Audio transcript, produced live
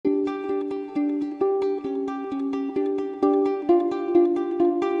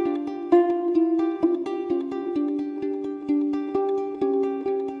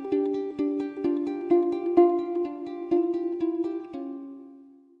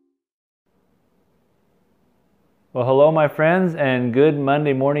Well, hello, my friends, and good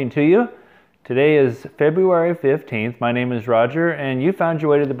Monday morning to you. Today is February 15th. My name is Roger, and you found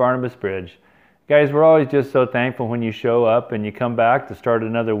your way to the Barnabas Bridge. Guys, we're always just so thankful when you show up and you come back to start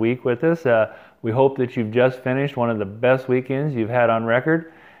another week with us. We hope that you've just finished one of the best weekends you've had on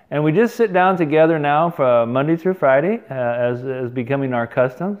record. And we just sit down together now for Monday through Friday, as becoming our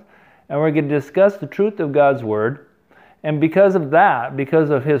custom. And we're going to discuss the truth of God's Word. And because of that,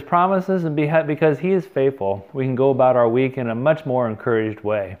 because of His promises and because He is faithful, we can go about our week in a much more encouraged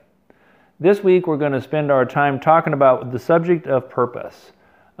way. This week we're going to spend our time talking about the subject of purpose.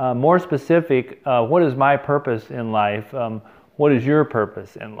 More specific, what is my purpose in life? What is your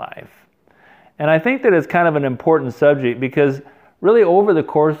purpose in life? And I think that it's kind of an important subject because really over the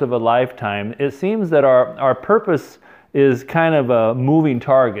course of a lifetime, it seems that our purpose is kind of a moving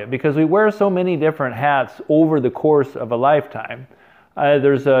target because we wear so many different hats over the course of a lifetime.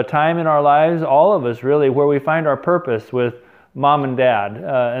 There's a time in our lives, all of us really, where we find our purpose with mom and dad.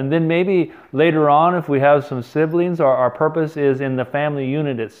 And then maybe later on, if we have some siblings, our purpose is in the family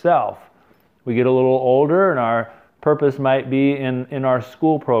unit itself. We get a little older and our purpose might be in our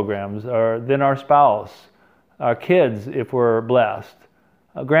school programs, or then our spouse, our kids if we're blessed,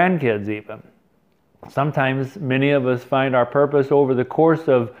 grandkids even. Sometimes many of us find our purpose over the course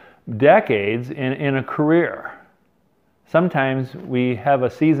of decades in a career. Sometimes we have a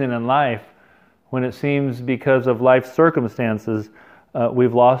season in life when it seems because of life circumstances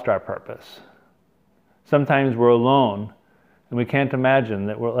we've lost our purpose. Sometimes we're alone and we can't imagine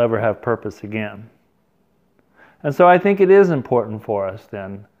that we'll ever have purpose again. And so I think it is important for us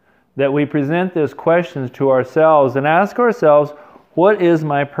then that we present these questions to ourselves and ask ourselves, what is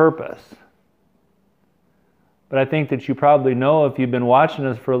my purpose? But I think that you probably know, if you've been watching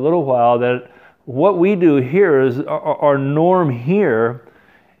us for a little while, that what we do here is our norm here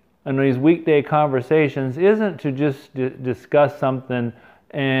in these weekday conversations isn't to just discuss something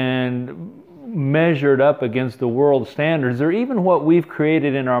and measure it up against the world standards, or even what we've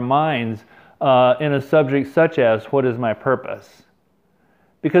created in our minds in a subject such as, what is my purpose?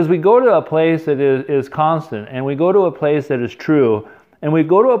 Because we go to a place that is constant, and we go to a place that is true, and we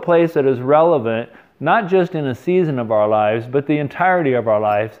go to a place that is relevant, not just in a season of our lives, but the entirety of our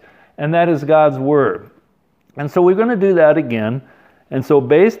lives, and that is God's Word. And so we're going to do that again. And so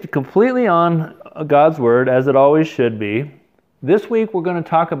based completely on God's Word, as it always should be, this week we're going to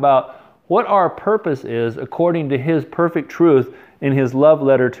talk about what our purpose is according to His perfect truth in His love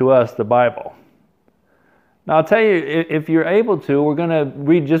letter to us, the Bible. Now I'll tell you, if you're able to, we're going to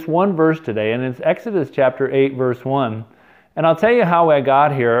read just one verse today, and it's Exodus chapter 8, verse 1. And I'll tell you how I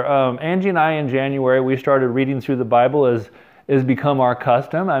got here. Angie and I in January, we started reading through the Bible as become our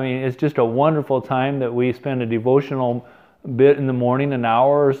custom. I mean, it's just a wonderful time that we spend a devotional bit in the morning, an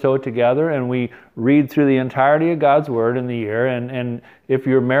hour or so together, and we read through the entirety of God's Word in the year. And if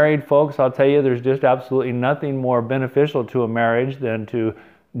you're married folks, I'll tell you there's just absolutely nothing more beneficial to a marriage than to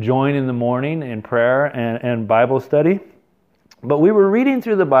join in the morning in prayer and Bible study. But we were reading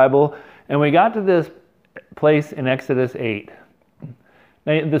through the Bible, and we got to this place in Exodus 8.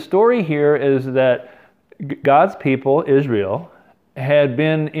 Now, the story here is that God's people, Israel, had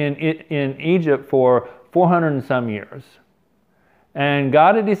been in Egypt for 400 and some years. And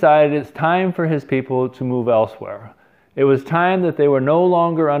God had decided it's time for His people to move elsewhere. It was time that they were no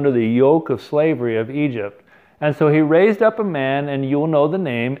longer under the yoke of slavery of Egypt. And so He raised up a man, and you'll know the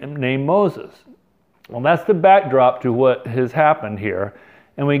name, named Moses. Well, that's the backdrop to what has happened here.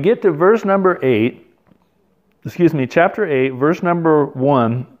 And we get to chapter 8, verse number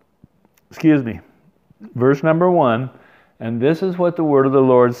 1, and this is what the word of the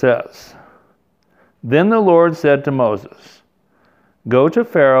Lord says. Then the Lord said to Moses, "Go to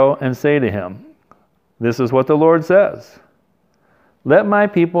Pharaoh and say to him, this is what the Lord says, let my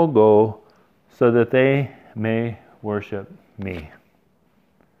people go so that they may worship me."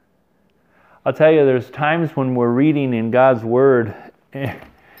 I'll tell you, there's times when we're reading in God's Word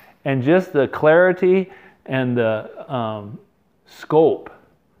and just the clarity and the scope,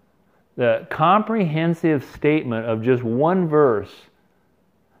 the comprehensive statement of just one verse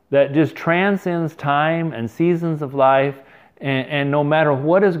that just transcends time and seasons of life and no matter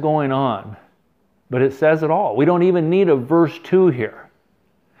what is going on. But it says it all. We don't even need a verse 2 here.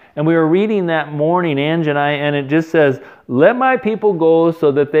 And we were reading that morning, Angie and I, and it just says, let my people go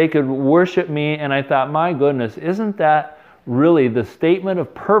so that they could worship me. And I thought, my goodness, isn't that really the statement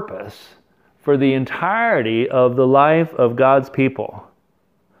of purpose for the entirety of the life of God's people?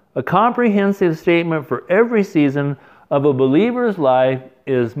 A comprehensive statement for every season of a believer's life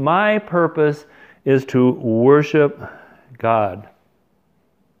is, my purpose is to worship God.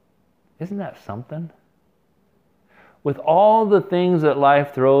 Isn't that something? with all the things that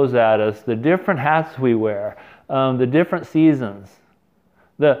life throws at us, the different hats we wear, the different seasons,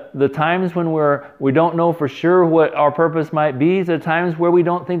 the times when we don't know for sure what our purpose might be, the times where we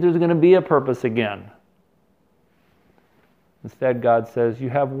don't think there's going to be a purpose again. Instead, God says,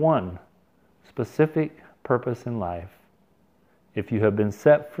 you have one specific purpose in life if you have been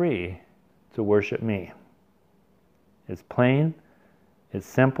set free to worship me. It's plain, it's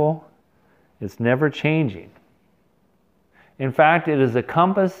simple, it's never changing. In fact, it is a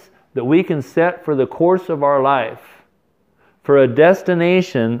compass that we can set for the course of our life, for a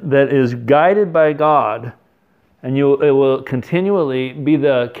destination that is guided by God, and it will continually be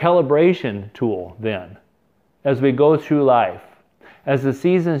the calibration tool then as we go through life. As the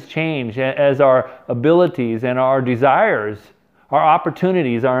seasons change, as our abilities and our desires, our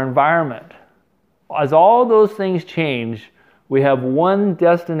opportunities, our environment, as all those things change, we have one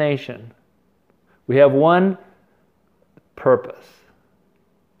destination. We have one purpose.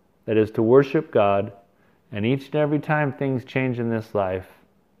 That is to worship God. And each and every time things change in this life,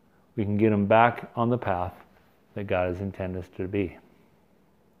 we can get them back on the path that God has intended us to be.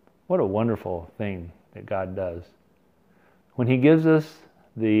 What a wonderful thing that God does. When He gives us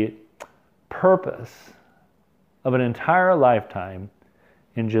the purpose of an entire lifetime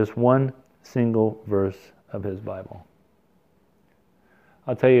in just one single verse of His Bible.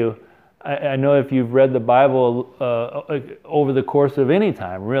 I'll tell you, I know if you've read the Bible over the course of any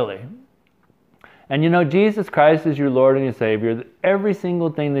time, really, and you know Jesus Christ is your Lord and your Savior, every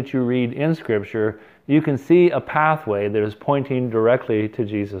single thing that you read in Scripture, you can see a pathway that is pointing directly to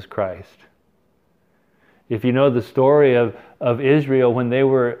Jesus Christ. If you know the story of Israel when they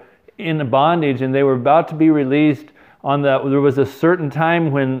were in bondage and they were about to be released, there was a certain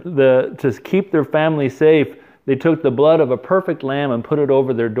time when to keep their family safe, they took the blood of a perfect lamb and put it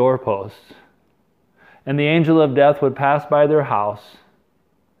over their doorposts. And the angel of death would pass by their house.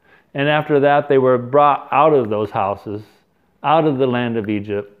 And after that, they were brought out of those houses, out of the land of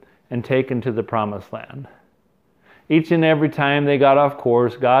Egypt, and taken to the promised land. Each and every time they got off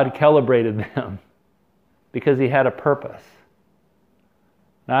course, God calibrated them because He had a purpose.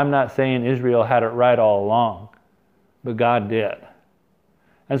 Now, I'm not saying Israel had it right all along, but God did.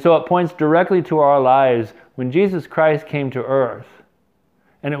 And so it points directly to our lives when Jesus Christ came to earth.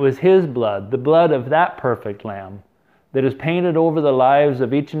 And it was His blood, the blood of that perfect Lamb, that is painted over the lives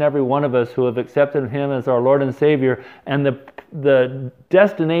of each and every one of us who have accepted Him as our Lord and Savior, and the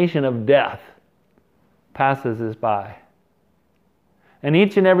destination of death passes us by. And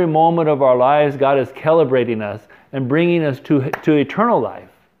each and every moment of our lives, God is calibrating us and bringing us to eternal life,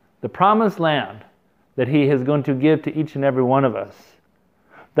 the promised land that He is going to give to each and every one of us.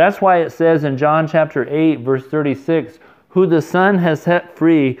 That's why it says in John chapter 8, verse 36, who the Son has set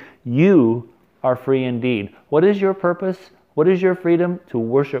free, you are free indeed. What is your purpose? What is your freedom? To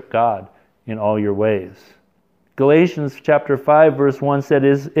worship God in all your ways. Galatians chapter 5, verse 1 said,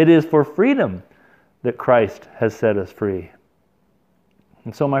 it is for freedom that Christ has set us free.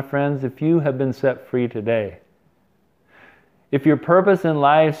 And so, my friends, if you have been set free today, if your purpose in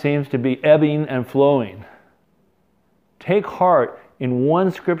life seems to be ebbing and flowing, take heart in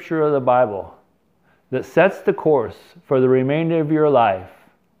one scripture of the Bible that sets the course for the remainder of your life,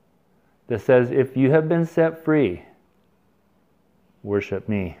 that says, if you have been set free, worship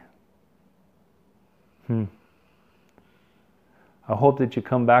me. I hope that you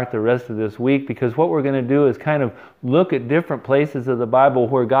come back the rest of this week, because what we're going to do is kind of look at different places of the Bible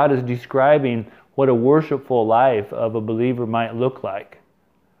where God is describing what a worshipful life of a believer might look like.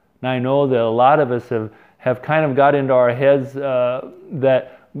 Now, I know that a lot of us have kind of got into our heads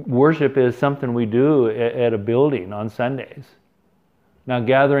that worship is something we do at a building on Sundays. Now,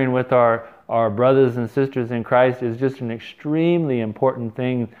 gathering with our brothers and sisters in Christ is just an extremely important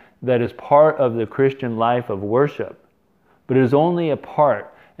thing that is part of the Christian life of worship. But it is only a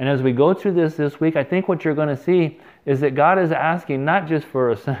part. And as we go through this week, I think what you're going to see is that God is asking not just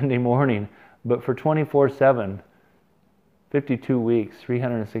for a Sunday morning, but for 24/7, 52 weeks,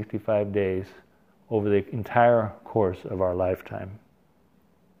 365 days over the entire course of our lifetime.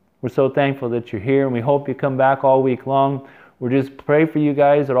 We're so thankful that you're here, and we hope you come back all week long. We'll just pray for you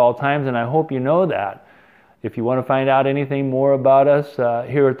guys at all times, and I hope you know that. If you want to find out anything more about us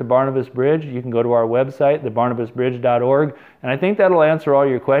here at the Barnabas Bridge, you can go to our website, thebarnabasbridge.org, and I think that'll answer all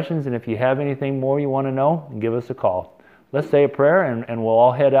your questions. And if you have anything more you want to know, give us a call. Let's say a prayer, and we'll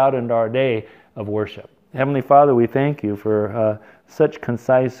all head out into our day of worship. Heavenly Father, we thank you for such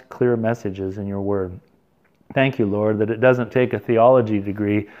concise, clear messages in your word. Thank you, Lord, that it doesn't take a theology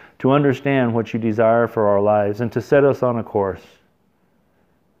degree to understand what you desire for our lives and to set us on a course.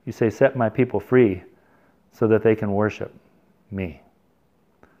 You say, set my people free. so that they can worship me.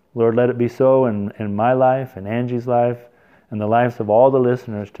 Lord, let it be so in my life, and Angie's life, and the lives of all the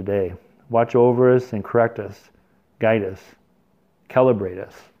listeners today. Watch over us and correct us, guide us, calibrate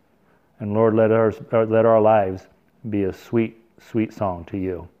us. And Lord, let our lives be a sweet, sweet song to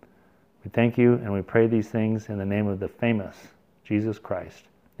you. We thank you and we pray these things in the name of the famous Jesus Christ.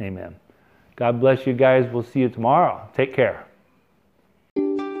 Amen. God bless you guys. We'll see you tomorrow. Take care.